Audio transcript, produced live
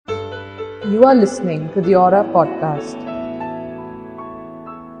You are listening to the Aura podcast.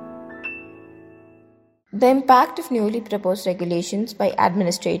 The impact of newly proposed regulations by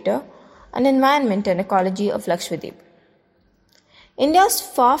Administrator on Environment and Ecology of Lakshadweep. India's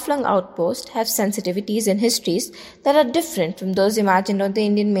far-flung outposts have sensitivities and histories that are different from those imagined on the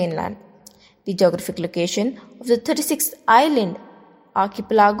Indian mainland. The geographic location of the 36th island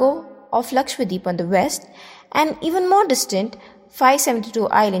archipelago of Lakshadweep on the west and even more distant 572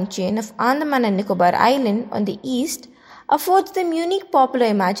 island chain of Andaman and Nicobar Island on the east affords them unique popular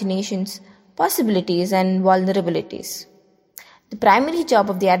imaginations, possibilities and vulnerabilities. The primary job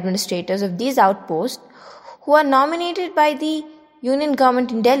of the administrators of these outposts, who are nominated by the Union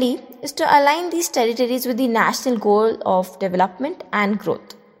government in Delhi, is to align these territories with the national goal of development and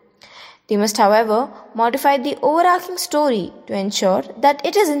growth. They must, however, modify the overarching story to ensure that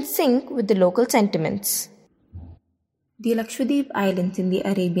it is in sync with the local sentiments. The Lakshadweep Islands in the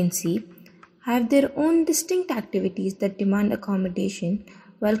Arabian Sea have their own distinct activities that demand accommodation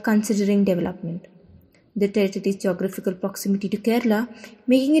while considering development. The territory's geographical proximity to Kerala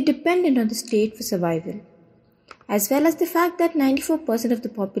making it dependent on the state for survival, as well as the fact that 94% of the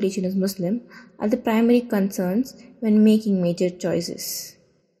population is Muslim, are the primary concerns when making major choices.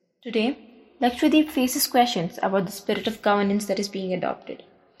 Today, Lakshadweep faces questions about the spirit of governance that is being adopted.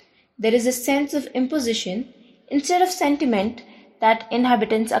 There is a sense of imposition instead of sentiment that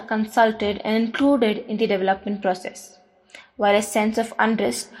inhabitants are consulted and included in the development process. While a sense of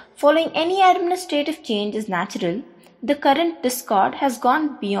unrest following any administrative change is natural, the current discord has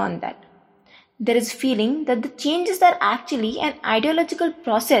gone beyond that. There is a feeling that the changes are actually an ideological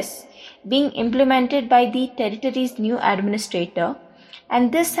process being implemented by the territory's new administrator,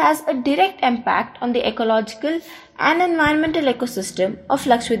 and this has a direct impact on the ecological and environmental ecosystem of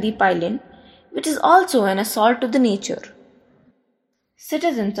Lakshadweep Island, which is also an assault to the nature.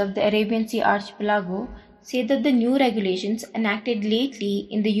 Citizens of the Arabian Sea archipelago say that the new regulations enacted lately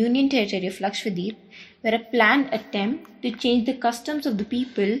in the Union Territory of Lakshadweep were a planned attempt to change the customs of the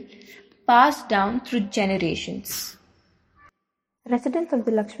people passed down through generations. Residents of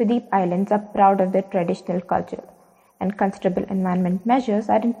the Lakshadweep Islands are proud of their traditional culture, and considerable environment measures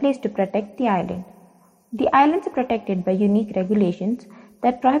are in place to protect the island. The islands are protected by unique regulations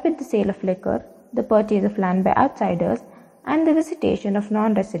that prohibit the sale of liquor, the purchase of land by outsiders, and the visitation of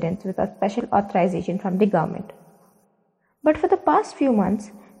non-residents without special authorization from the government. But for the past few months,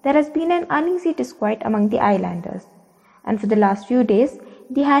 there has been an uneasy disquiet among the islanders, and for the last few days,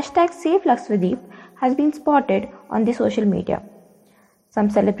 the hashtag Save Lakshadweep has been spotted on the social media. Some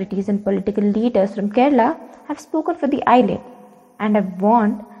celebrities and political leaders from Kerala have spoken for the island and have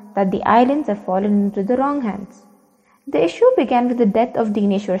warned that the islands have fallen into the wrong hands. The issue began with the death of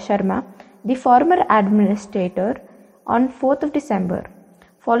Dineshwar Sharma, the former administrator, on 4th of December,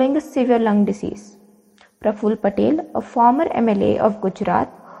 following a severe lung disease. Praful Patel, a former MLA of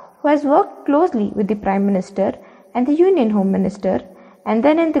Gujarat, who has worked closely with the Prime Minister and the Union Home Minister, and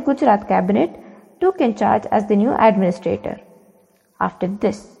then in the Gujarat cabinet, took in charge as the new administrator. After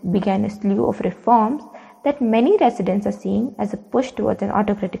this began a slew of reforms that many residents are seeing as a push towards an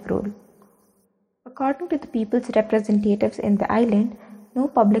autocratic rule. According to the people's representatives in the island, no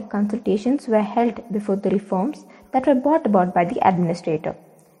public consultations were held before the reforms that were brought about by the administrator.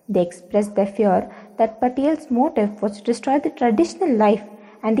 They expressed their fear that Patel's motive was to destroy the traditional life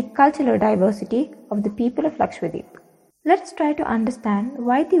and the cultural diversity of the people of Lakshadweep. Let's try to understand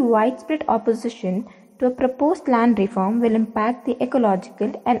why the widespread opposition to a proposed land reform will impact the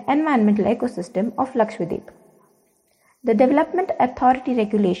ecological and environmental ecosystem of Lakshadweep. The Development Authority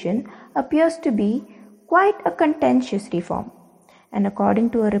regulation appears to be quite a contentious reform, and according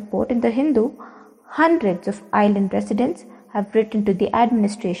to a report in The Hindu, hundreds of island residents have written to the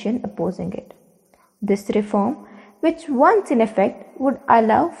administration opposing it. This reform, which once in effect would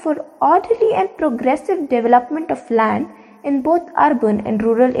allow for orderly and progressive development of land in both urban and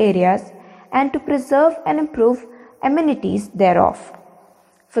rural areas, and to preserve and improve amenities thereof,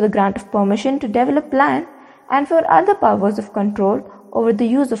 for the grant of permission to develop land and for other powers of control over the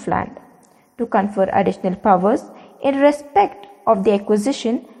use of land, to confer additional powers in respect of the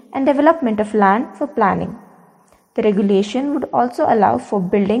acquisition and development of land for planning. The regulation would also allow for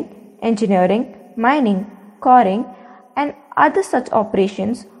building, engineering, mining, quarrying, and other such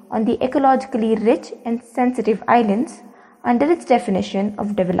operations on the ecologically rich and sensitive islands under its definition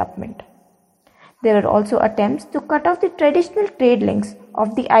of development. There were also attempts to cut off the traditional trade links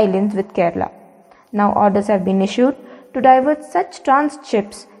of the islands with Kerala. Now orders have been issued to divert such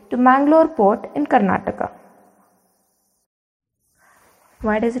transships to Mangalore port in Karnataka.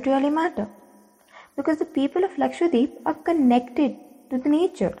 Why does it really matter? Because the people of Lakshadweep are connected to the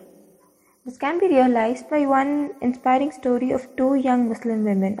nature. This can be realized by one inspiring story of two young Muslim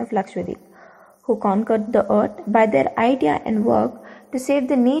women of Lakshadweep who conquered the earth by their idea and work to save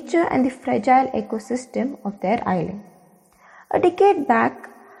the nature and the fragile ecosystem of their island. A decade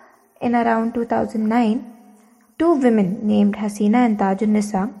back, in around 2009, two women named Hasina and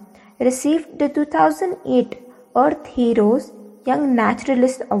Tajun-Nisa received the 2008 Earth Heroes Young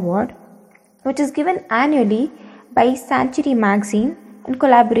Naturalist Award, which is given annually by Sanctuary Magazine in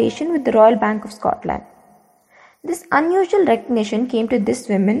collaboration with the Royal Bank of Scotland. This unusual recognition came to these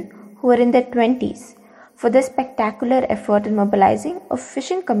women who were in their 20s for their spectacular effort in mobilizing a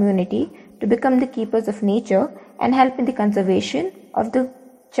fishing community to become the keepers of nature and help in the conservation of the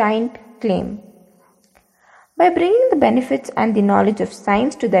giant claim. By bringing the benefits and the knowledge of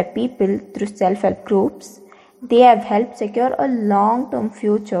science to their people through self-help groups, they have helped secure a long-term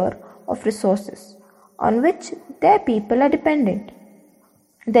future of resources on which their people are dependent.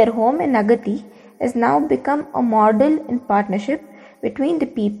 Their home in Agati has now become a model in partnership between the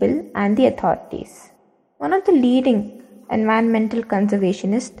people and the authorities. One of the leading environmental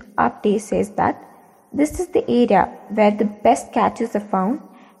conservationists, Apte, says that this is the area where the best catches are found,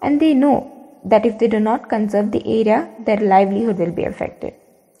 and they know that if they do not conserve the area, their livelihood will be affected.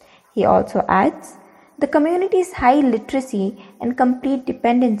 He also adds, the community's high literacy and complete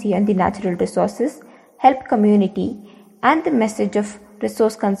dependency on the natural resources help community and the message of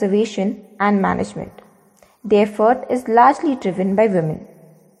resource conservation and management. The effort is largely driven by women.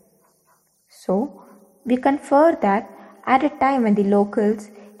 So, we confer that at a time when the locals,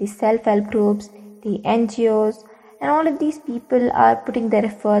 the self-help groups, the NGOs, and all of these people are putting their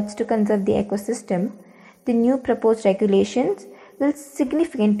efforts to conserve the ecosystem, the new proposed regulations will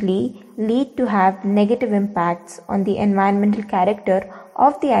significantly lead to have negative impacts on the environmental character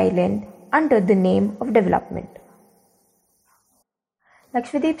of the island under the name of development.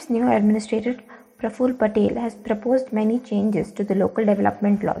 Lakshadweep's new administrator Praful Patel has proposed many changes to the local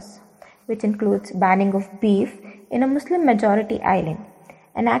development laws, which includes banning of beef in a Muslim majority island,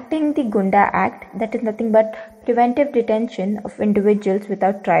 enacting the Gunda Act, that is nothing but preventive detention of individuals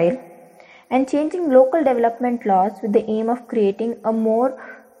without trial, and changing local development laws with the aim of creating a more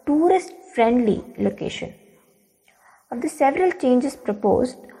tourist-friendly location. Of the several changes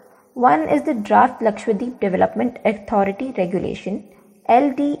proposed, one is the Draft Lakshadweep Development Authority Regulation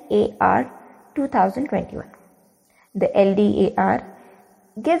LDAR 2021. The LDAR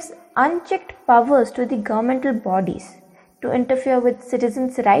gives unchecked powers to the governmental bodies to interfere with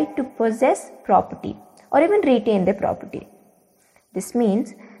citizens' right to possess property or even retain their property. This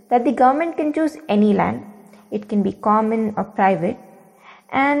means that the government can choose any land, it can be common or private,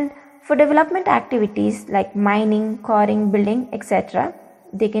 and for development activities like mining, quarrying, building, etc.,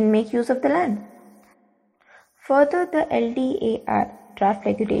 they can make use of the land. Further, the LDAR draft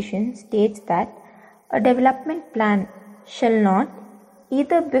regulation states that a development plan shall not,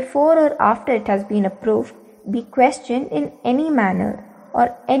 either before or after it has been approved, be questioned in any manner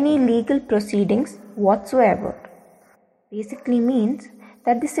or any legal proceedings whatsoever. Basically means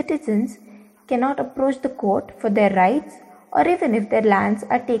that the citizens cannot approach the court for their rights or even if their lands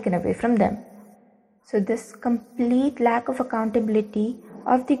are taken away from them. So this complete lack of accountability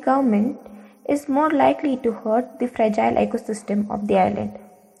of the government is more likely to hurt the fragile ecosystem of the island.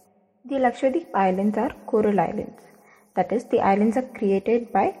 The Lakshadweep Islands are coral islands. That is, the islands are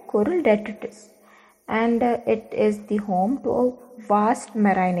created by coral detritus, and it is the home to a vast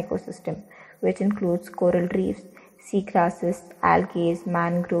marine ecosystem which includes coral reefs, seagrasses, algae,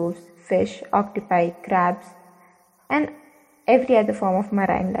 mangroves, fish, octopi, crabs, and every other form of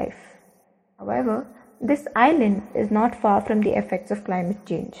marine life. However, this island is not far from the effects of climate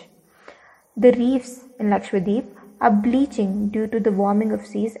change. The reefs in Lakshadweep are bleaching due to the warming of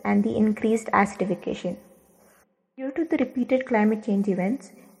seas and the increased acidification. Due to the repeated climate change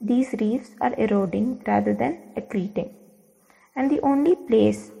events, these reefs are eroding rather than accreting. And the only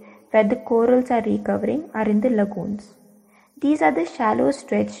place where the corals are recovering are in the lagoons. These are the shallow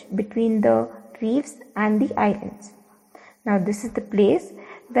stretch between the reefs and the islands. Now this is the place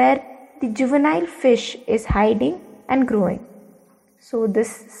where the juvenile fish is hiding and growing. So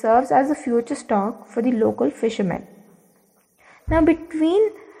this serves as a future stock for the local fishermen. Now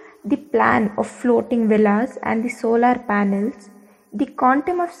between the plan of floating villas and the solar panels, the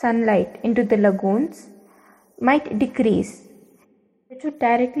quantum of sunlight into the lagoons might decrease, which would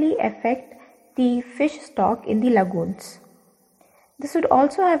directly affect the fish stock in the lagoons. This would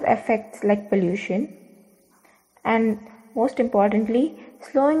also have effects like pollution and, most importantly,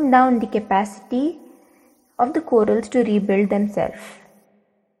 slowing down the capacity of the corals to rebuild themselves.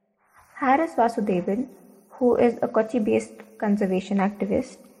 Haris Vasudevan, who is a Kochi-based conservation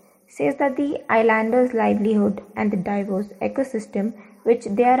activist, says that the islanders' livelihood and the diverse ecosystem which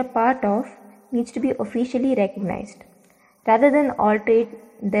they are a part of needs to be officially recognized, rather than altering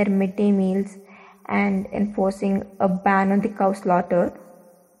their midday meals and enforcing a ban on the cow slaughter.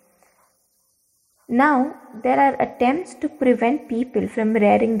 Now, there are attempts to prevent people from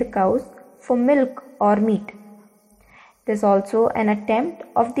rearing the cows for milk or meat. There's also an attempt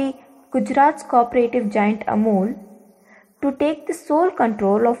of the Gujarat's cooperative giant Amul to take the sole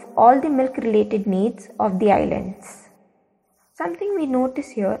control of all the milk related needs of the islands. Something we notice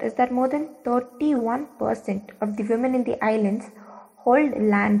here is that more than 31% of the women in the islands hold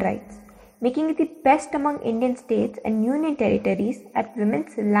land rights, making it the best among Indian states and union territories at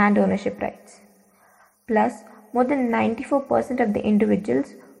women's land ownership rights. Plus, more than 94% of the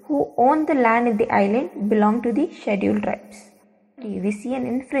individuals who own the land in the island belong to the scheduled tribes. We see an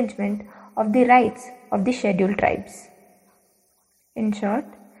infringement of the rights of the scheduled tribes. In short,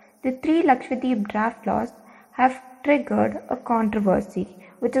 the 3 Lakshadweep draft laws have triggered a controversy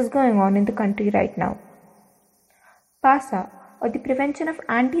which is going on in the country right now. PASA, or the Prevention of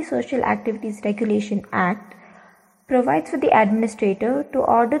Anti-Social Activities Regulation Act, provides for the administrator to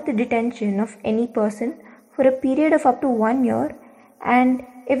order the detention of any person for a period of up to 1 year, and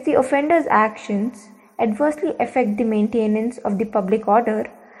if the offender's actions adversely affect the maintenance of the public order,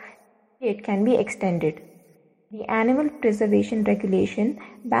 it can be extended. The Animal Preservation Regulation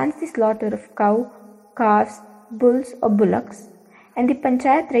bans the slaughter of cow, calves, bulls or bullocks, and the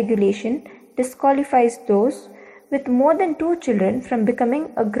Panchayat Regulation disqualifies those with more than 2 children from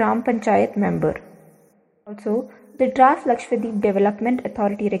becoming a Gram Panchayat member. Also, the Draft Lakshadweep Development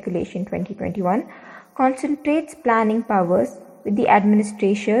Authority Regulation 2021 concentrates planning powers with the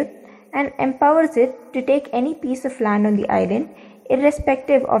administration and empowers it to take any piece of land on the island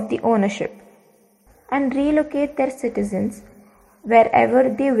irrespective of the ownership and relocate their citizens wherever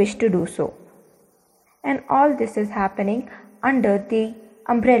they wish to do so. And all this is happening under the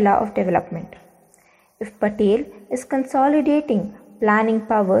umbrella of development. If Patel is consolidating planning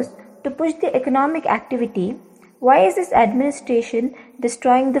powers to push the economic activity, why is this administration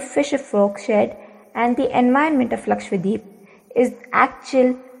destroying the fisher folk shed and the environment of Lakshadweep is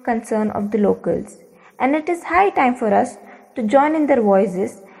actual concern of the locals, and it is high time for us to join in their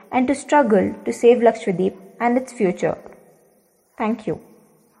voices and to struggle to save Lakshadweep and its future. Thank you.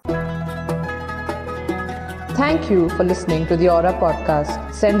 Thank you for listening to the Aura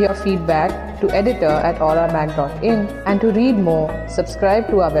podcast. Send your feedback to editor@auramag.in, and to read more, subscribe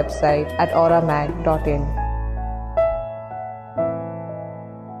to our website at auramag.in.